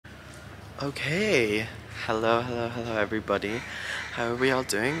Okay, hello everybody. How are we all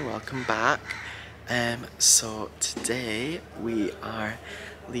doing? Welcome back. So today we are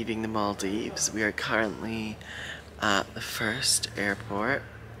leaving the Maldives. We are currently at the first airport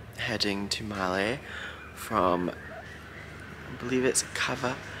heading to Malé from, I believe it's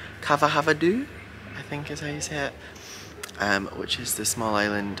Kavahavadu, I think is how you say it, which is the small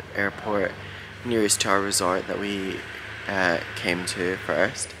island airport nearest to our resort that we came to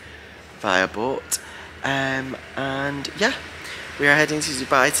first via boat. And yeah, we are heading to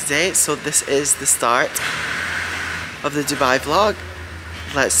Dubai today, so this is the start of the Dubai vlog.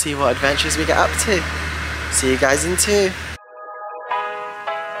 Let's see what adventures we get up to. See you guys in 2.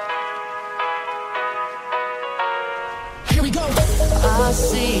 Here we go. I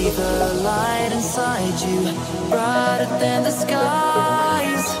see the light inside you, brighter than the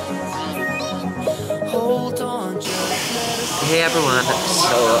skies. Hold on, just let us. Hey everyone,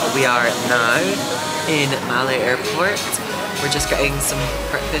 so we are now in Malé Airport. We're just getting some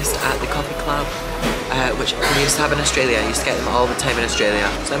breakfast at the coffee club, which we used to have in Australia. I used to get them all the time in Australia.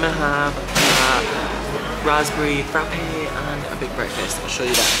 So I'm gonna have a raspberry frappe and a big breakfast. I'll show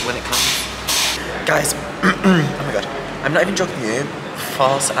you that when it comes. Guys, oh my god, I'm not even joking you,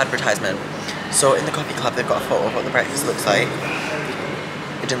 false advertisement. So in the coffee club they've got a photo of what the breakfast looks like.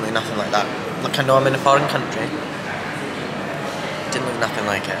 It didn't look nothing like that. Look, I know I'm in a foreign country. It didn't look nothing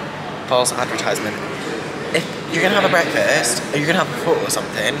like it. False advertisement. If you're gonna have a breakfast, or you're gonna have a photo or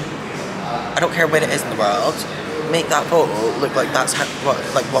something, I don't care where it is in the world, make that photo look like that's what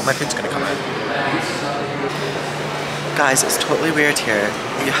my food's gonna come out. Guys, it's totally weird here.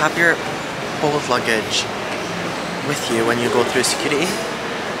 You have your hold luggage with you when you go through security.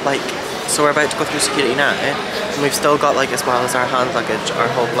 Like, so we're about to go through security now, and we've still got, like, as well as our hand luggage, our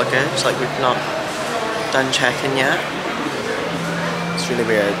hold luggage, like we've not done check-in yet. It's really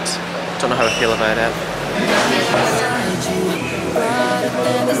weird. Don't know how I feel about it.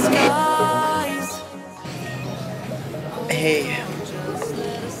 Hey,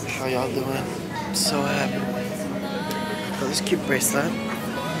 how y'all doing? So I've got this cute bracelet,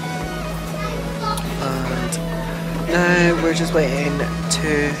 and now we're just waiting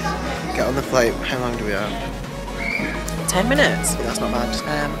to get on the flight. How long do we have? 10 minutes. Yeah, that's not bad.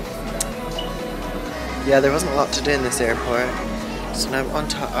 Yeah, there wasn't a lot to do in this airport. So now I'm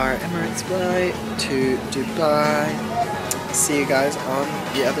onto our Emirates flight to Dubai. See you guys on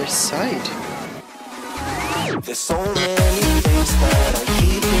the other side. There's so many things that I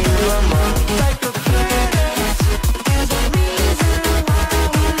keep in my mind. Like a planet is the reason why.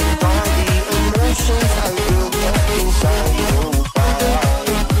 All the emotions I built up inside you.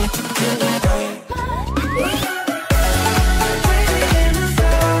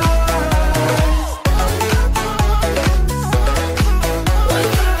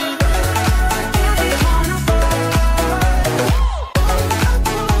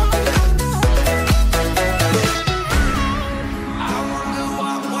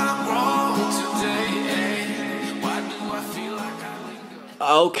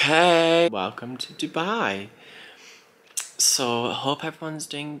 Okay, welcome to Dubai. So I hope everyone's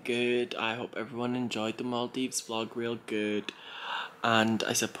doing good. I hope everyone enjoyed the Maldives vlog real good, and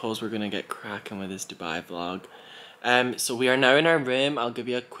I suppose we're gonna get cracking with this Dubai vlog. So we are now in our room. I'll give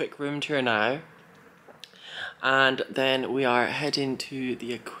you a quick room tour now, and then we are heading to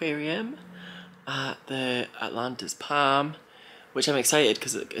the aquarium at the Atlantis Palm, which I'm excited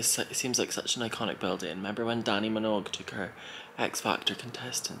because it seems like such an iconic building. Remember when Danny Minogue took her X Factor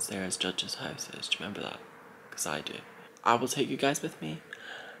contestants there as judges' houses? Do you remember that? Because I do. I will take you guys with me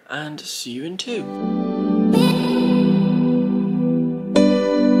and see you in 2.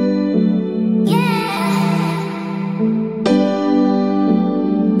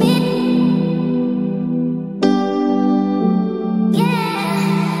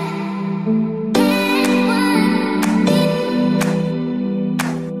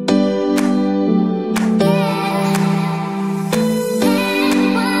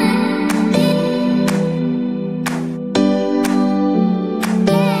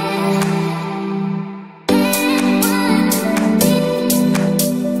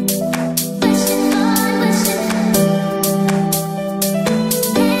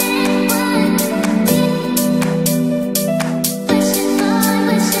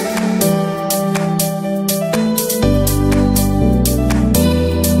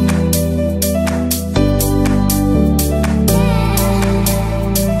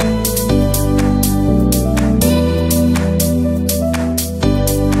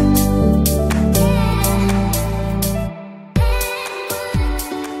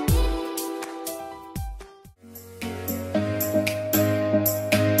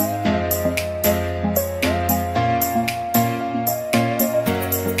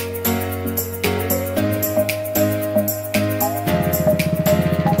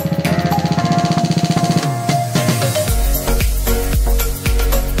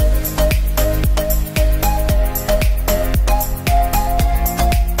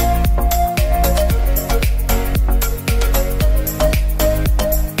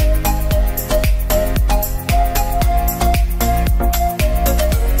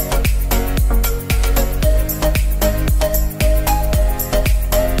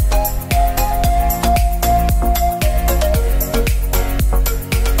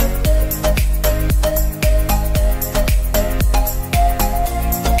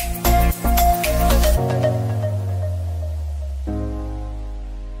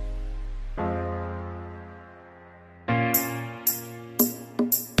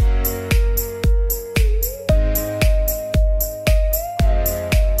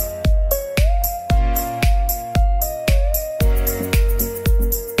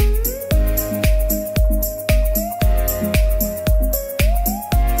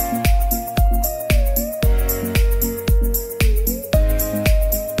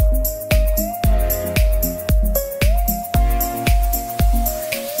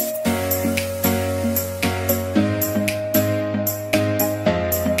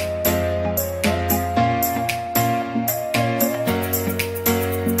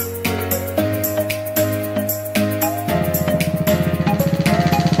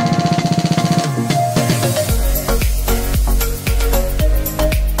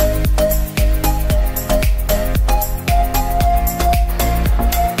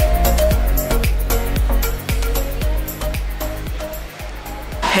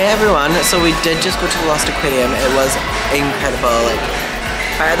 Hey everyone, so we did just go to the Lost Aquarium. It was incredible, like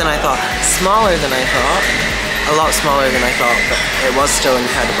better than I thought, smaller than I thought, a lot smaller than I thought, but it was still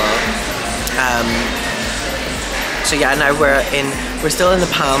incredible. So yeah, now we're still in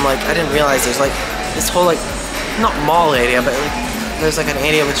the Palm. Like I didn't realize there's like this whole like not mall area, but like there's like an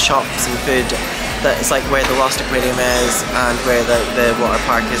area with shops and food that is like where the Lost Aquarium is and where the water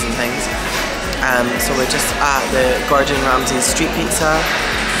park is and things. So we're just at the Gordon Ramsay's street pizza,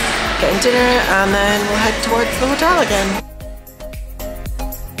 getting dinner, and then we'll head towards the hotel again.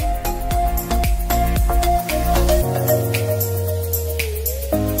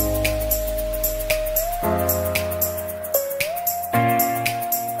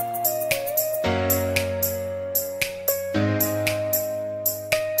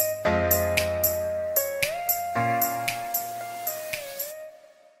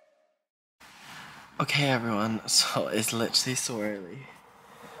 Okay everyone, so it's literally so early,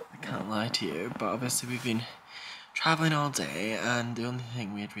 I can't lie to you, but obviously we've been travelling all day and the only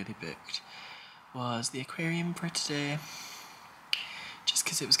thing we had really booked was the aquarium for today, just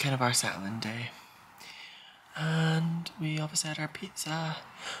because it was kind of our settling day. And we obviously had our pizza,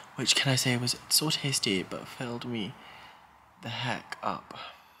 which can I say was so tasty but filled me the heck up.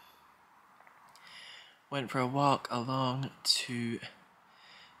 Went for a walk along to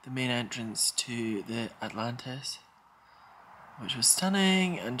the main entrance to the Atlantis, which was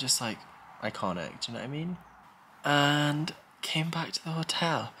stunning and just like iconic, do you know what I mean? And came back to the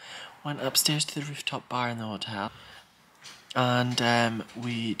hotel, went upstairs to the rooftop bar in the hotel, and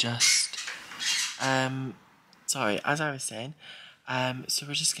we just, sorry, as I was saying, so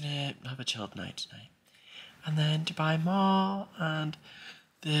we're just gonna have a chilled night tonight. And then Dubai Mall and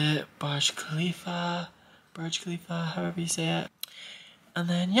the Burj Khalifa, however you say it. And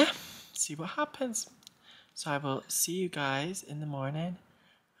then, yeah, see what happens. So I will see you guys in the morning,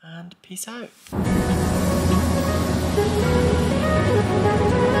 and peace out.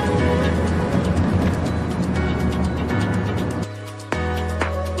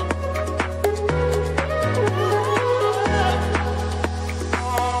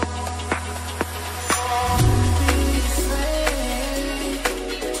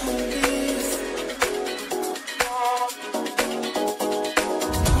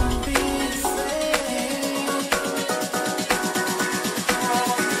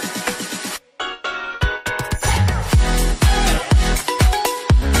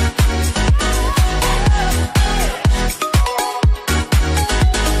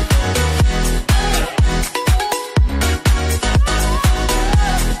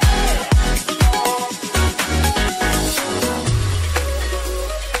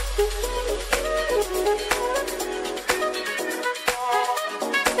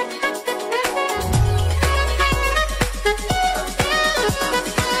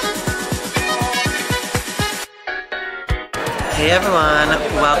 Hey everyone,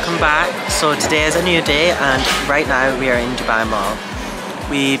 welcome back. So today is a new day and right now we are in Dubai Mall.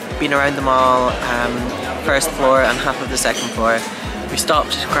 We've been around the mall, first floor and half of the second floor. We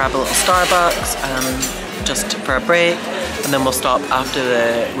stopped to grab a little Starbucks just for a break, and then we'll stop after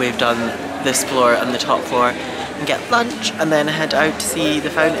we've done this floor and the top floor and get lunch, and then head out to see the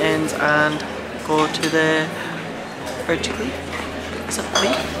fountains and go to the Burj Khalifa? Is it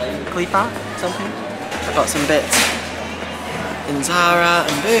Khalifa? Something? I got some bits in Zara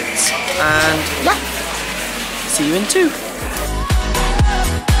and Boots, and yeah, see you in 2.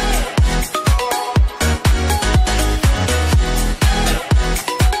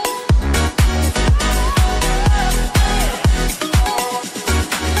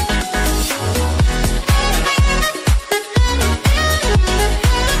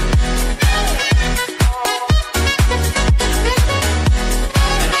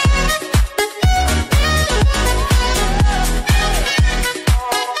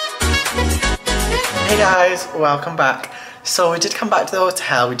 Hey guys, welcome back. So we did come back to the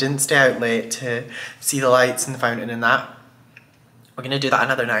hotel. We didn't stay out late to see the lights and the fountain and that. We're gonna do that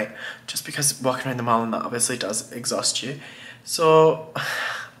another night, just because walking around the mall and that obviously does exhaust you. So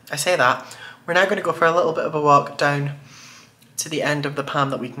I say that. We're now gonna go for a little bit of a walk down to the end of the Palm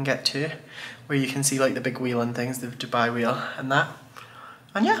that we can get to, where you can see like the big wheel and things, the Dubai wheel and that.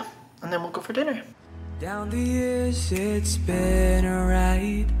 And yeah, and then we'll go for dinner. Down the years it's been a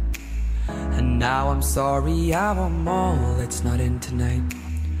ride, and now I'm sorry I want more, let's not end tonight.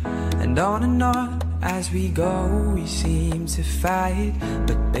 And on as we go we seem to fight,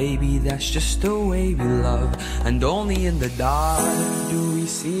 but baby that's just the way we love. And only in the dark do we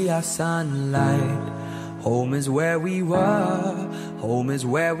see our sunlight. Home is where we were, Home is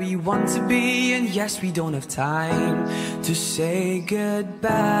where we want to be, and yes, we don't have time to say goodbye.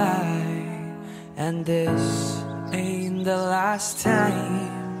 And this ain't the last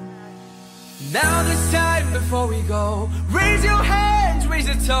time. Now this time before we go, raise your hands, raise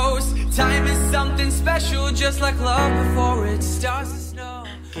a toast. Time is something special, just like love before it starts to snow.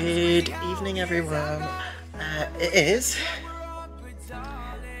 Good evening, everyone. It is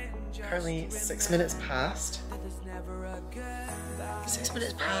currently 6 minutes past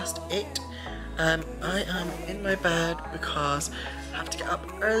 8. I am in my bed because I have to get up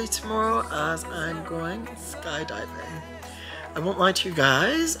early tomorrow as I'm going skydiving. I won't lie to you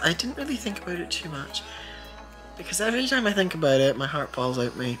guys, I didn't really think about it too much because every time I think about it, my heart falls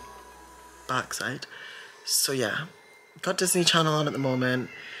out my backside. So yeah, got Disney Channel on at the moment.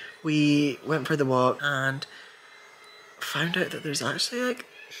 We went for the walk and found out that there's actually like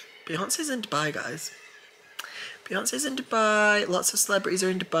Beyonce's in Dubai, guys. Beyonce's in Dubai, lots of celebrities are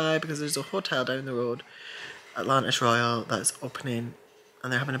in Dubai because there's a hotel down the road, Atlantis Royal, that's opening,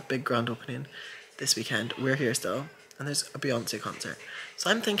 and they're having a big grand opening this weekend. We're here still, and there's a Beyonce concert. So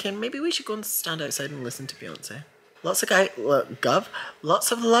I'm thinking maybe we should go and stand outside and listen to Beyonce. Lots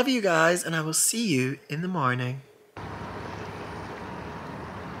of love, you guys, and I will see you in the morning.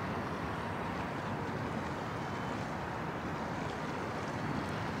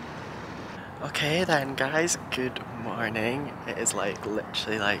 Okay then guys, good morning. It is like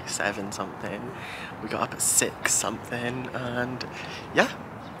literally like 7 something. We got up at 6 something and yeah,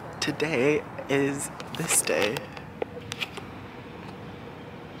 today is this day.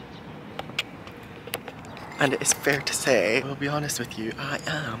 And it is fair to say, I'll be honest with you, I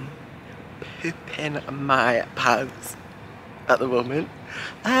am pooping my pants at the moment.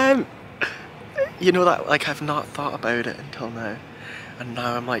 You know that like I've not thought about it until now. And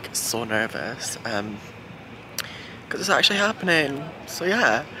now I'm like so nervous because it's actually happening. So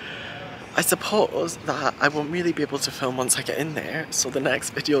yeah, I suppose that I won't really be able to film once I get in there. So the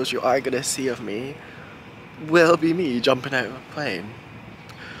next videos you are going to see of me will be me jumping out of a plane.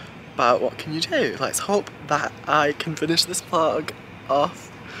 But what can you do? Let's hope that I can finish this vlog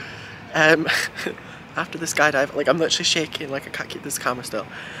off after the skydive. Like I'm literally shaking, like I can't keep this camera still.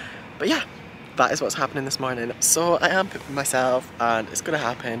 But yeah. That is what's happening this morning. So I am pooping myself and it's gonna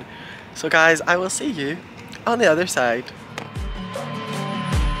happen. So guys, I will see you on the other side.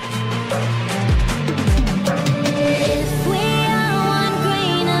 If we are one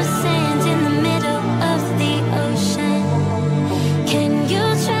grain of sand in the middle of the ocean, can you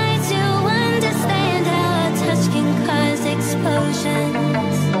try to understand how a touch can cause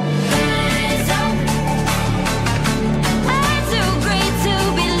explosions? Rise up. I'm too great to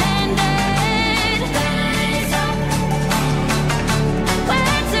be landed. Rise up.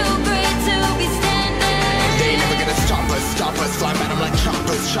 We're too great to be standing. They never gonna stop us, fly at 'em like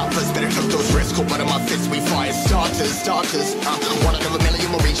choppers, better took those risks, cold blood in my fists, we fire starters, one out of a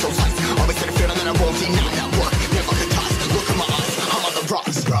million will reach those heights, always gonna feel that I won't deny that work, never could toss, look in my eyes, I'm on the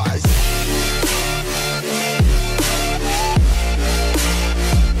rocks, guys.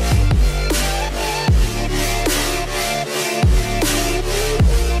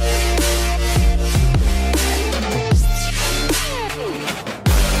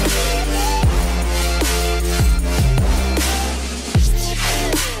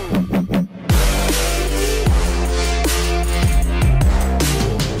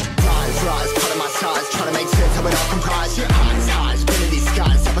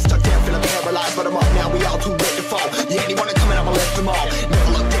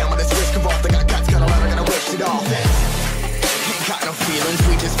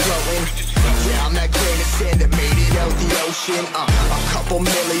 A couple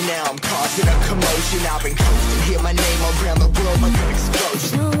milli now, I'm causing a commotion. I've been coasting, hear my name around the world like an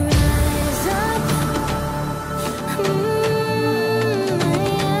explosion. So rise up.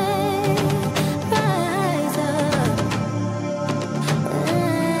 Rise up.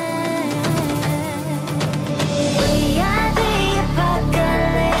 We are the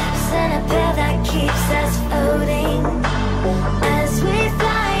apocalypse and a path that keeps us floating. As we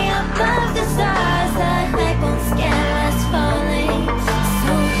fly above the stars, the night won't scare us falling.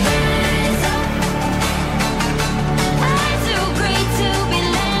 So rise up. I'm too great to be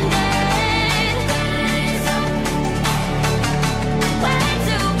landed. Rise up. We're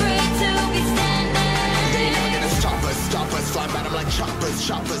too great to be standing. They never gonna stop us, fly at 'em like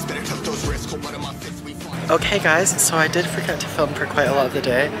choppers, better took those risks, cold blood in my fists, we fire. Okay guys, so I did forget to film for quite a lot of the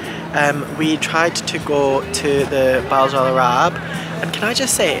day. We tried to go to the Bal Al Arab, and can I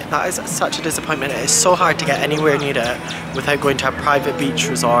just say, that is such a disappointment. It is so hard to get anywhere near it without going to a private beach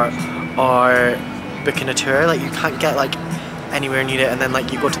resort or booking a tour. Like you can't get like anywhere near it, and then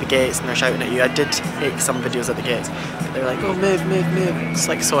like you go to the gates and they're shouting at you. I did take some videos at the gates, but they're like, oh move, move, move. It's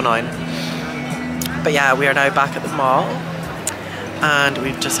like so annoying. But yeah, we are now back at the mall, and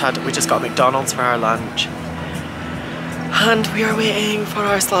we just got McDonald's for our lunch, and we are waiting for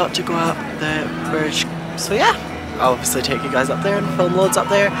our slot to go up the bridge. So yeah, I'll obviously take you guys up there and film loads up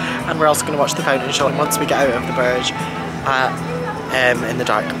there, and we're also going to watch the fountain show once we get out of the bridge in the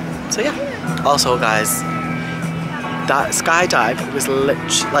dark. So yeah. Also guys, that skydive was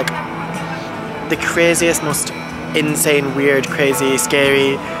literally like the craziest, most insane, weird, crazy,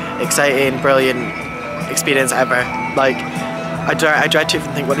 scary, exciting, brilliant experience ever. Like I dread to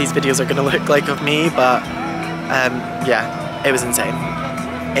even think what these videos are going to look like of me, but yeah, it was insane.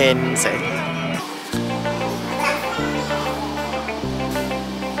 Insane.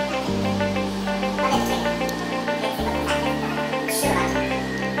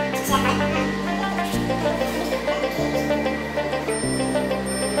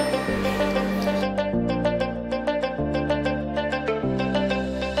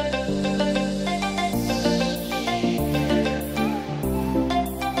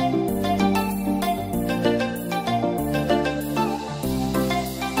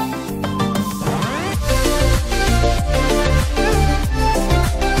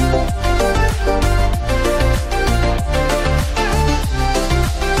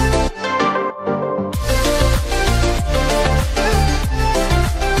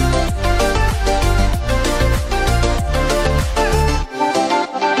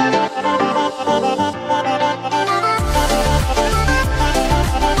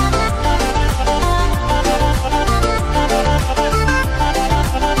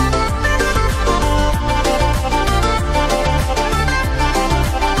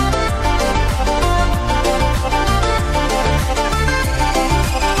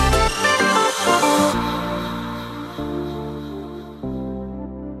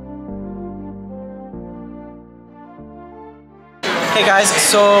 Hey guys,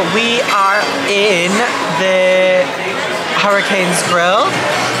 so we are in the Hurricanes Grill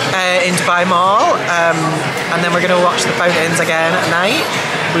in Dubai Mall, and then we're going to watch the fountains again at night.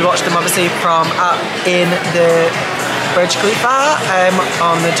 We watched them obviously from up in the Burj Khalifa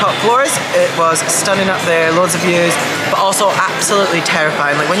on the top floors. It was stunning up there, loads of views, but also absolutely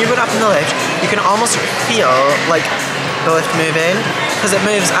terrifying. Like when you're going up in the lift, you can almost feel like the lift moving, because it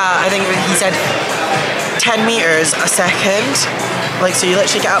moves at, I think he said 10 meters a second. Like, so you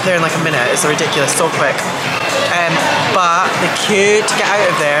literally get up there in like a minute. It's ridiculous, so quick. But the queue to get out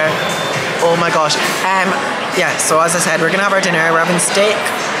of there, oh my gosh. Yeah, so as I said, we're gonna have our dinner. We're having steak,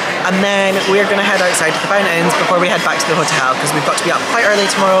 and then we're gonna head outside to the fountains before we head back to the hotel, because we've got to be up quite early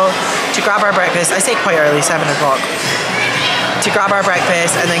tomorrow to grab our breakfast. I say quite early, 7 o'clock. To grab our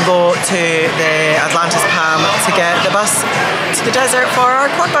breakfast and then go to the Atlantis Palm to get the bus to the desert for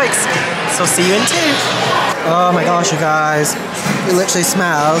our quad bikes. So see you in 2. Oh my gosh, you guys. It literally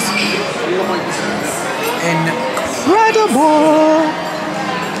smells incredible.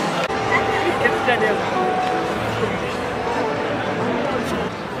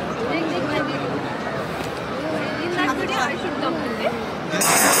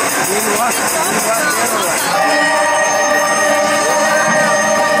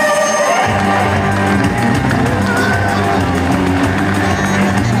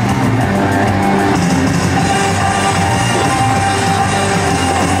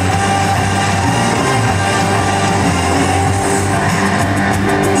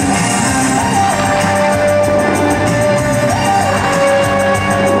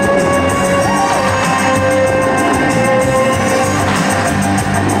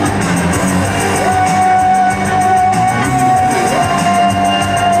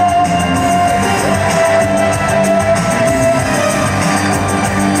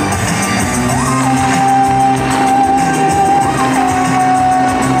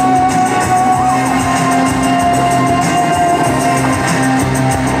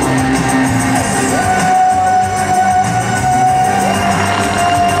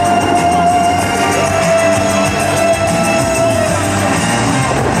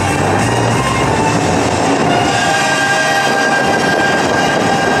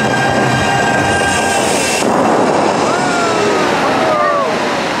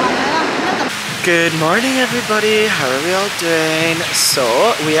 Good morning everybody, how are we all doing? So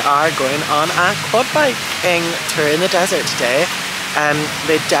we are going on a quad biking tour in the desert today.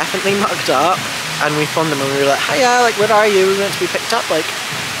 They definitely mugged up and we phoned them and we were like, hiya, like where are you? We were meant to be picked up like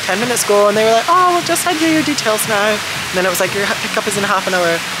 10 minutes ago, and they were like, oh, we'll just send you your details now. And then it was like, your pickup is in half an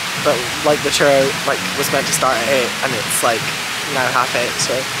hour, but like the tour like was meant to start at 8 and it's like now 8:30,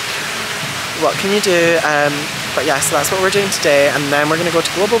 so what can you do? But yeah, so that's what we're doing today, and then we're gonna go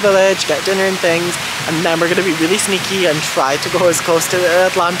to Global Village, get dinner and things, and then we're gonna be really sneaky and try to go as close to the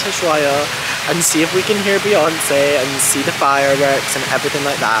Atlantis Royal and see if we can hear Beyonce and see the fireworks and everything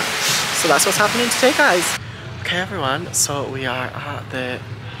like that. So that's what's happening today, guys. Okay everyone, so we are at the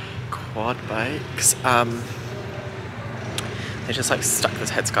quad bikes. They just like stuck this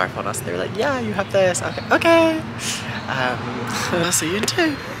headscarf on us. They were like, yeah, you have this. Okay. I'll see you in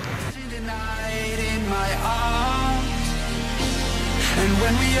 2. And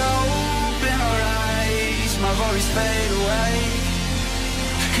when we open our eyes, my worries fade away.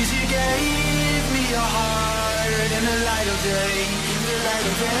 'Cause you gave me your heart in the light of day, in the light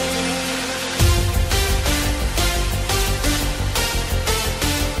of day.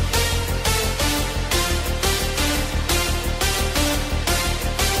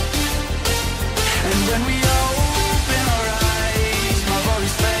 And when we open our eyes, my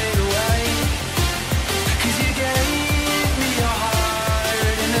worries fade away. 'Cause you gave me your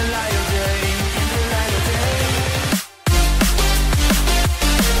heart in the light of day, in the light of day.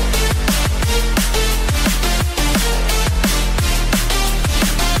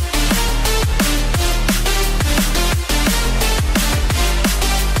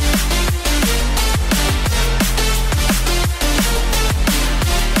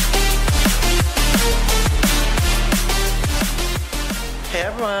 Hey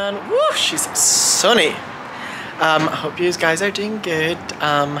everyone, woo, she's sunny. I hope you guys are doing good.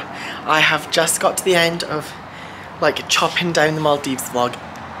 I have just got to the end of like chopping down the Maldives vlog.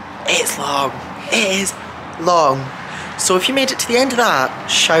 It's long, it is long. So if you made it to the end of that,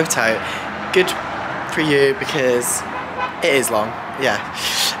 shout out. Good for you because it is long, yeah.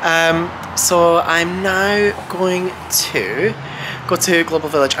 So I'm now going to go to Global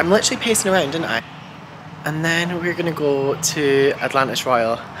Village. I'm literally pacing around, didn't I? And then we're gonna go to Atlantis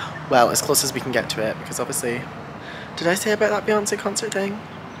Royal. Well, as close as we can get to it, because obviously, did I say about that Beyonce concert thing?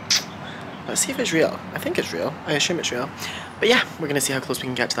 Let's see if it's real. I think it's real. I assume it's real. But yeah, we're gonna see how close we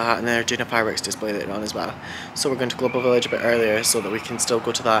can get to that, and they're doing a fireworks display later on as well. So we're going to Global Village a bit earlier so that we can still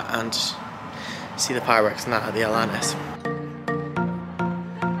go to that and see the fireworks and that at the Atlantis.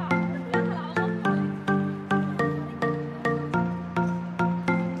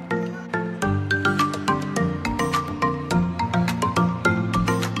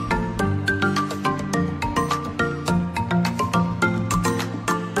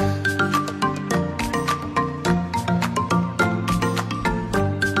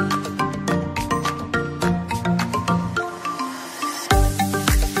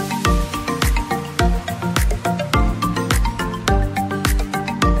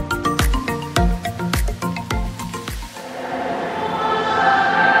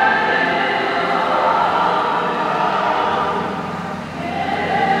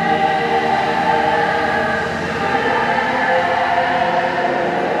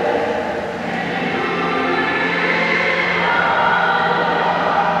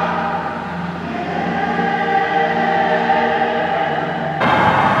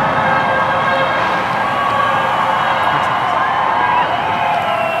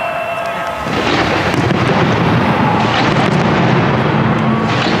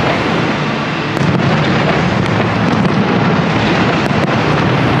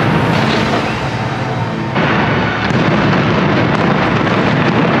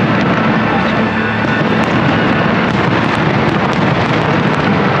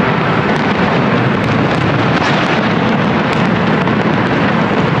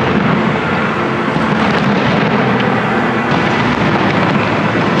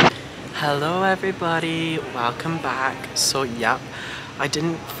 Hello everybody, welcome back. So yep, I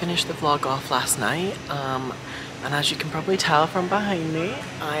didn't finish the vlog off last night, and as you can probably tell from behind me,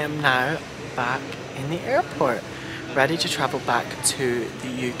 I am now back in the airport, ready to travel back to the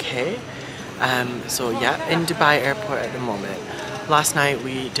UK. So yeah, in Dubai airport at the moment. Last night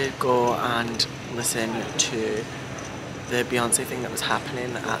we did go and listen to the Beyonce thing that was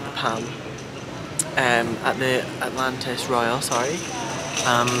happening at the Palm, at the Atlantis Royal, sorry.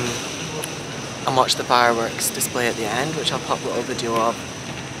 And watch the fireworks display at the end, which I'll pop a little video of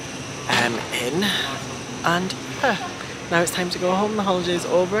in. And now it's time to go home. The holiday's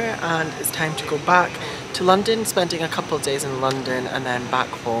over and it's time to go back to London, spending a couple of days in London and then back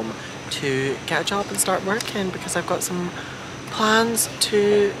home to get a job and start working, because I've got some plans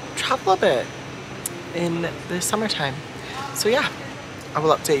to travel a bit in the summertime. So yeah, I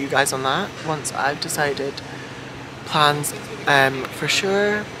will update you guys on that once I've decided plans for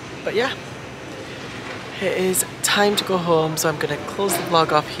sure. But yeah, it is time to go home, so I'm going to close the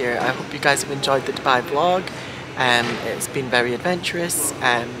vlog off here. I hope you guys have enjoyed the Dubai vlog. It's been very adventurous,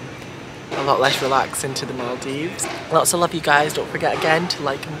 and a lot less relaxing to the Maldives. Lots of love, you guys. Don't forget again to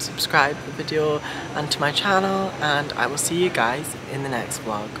like and subscribe to the video and to my channel, and I will see you guys in the next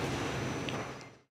vlog.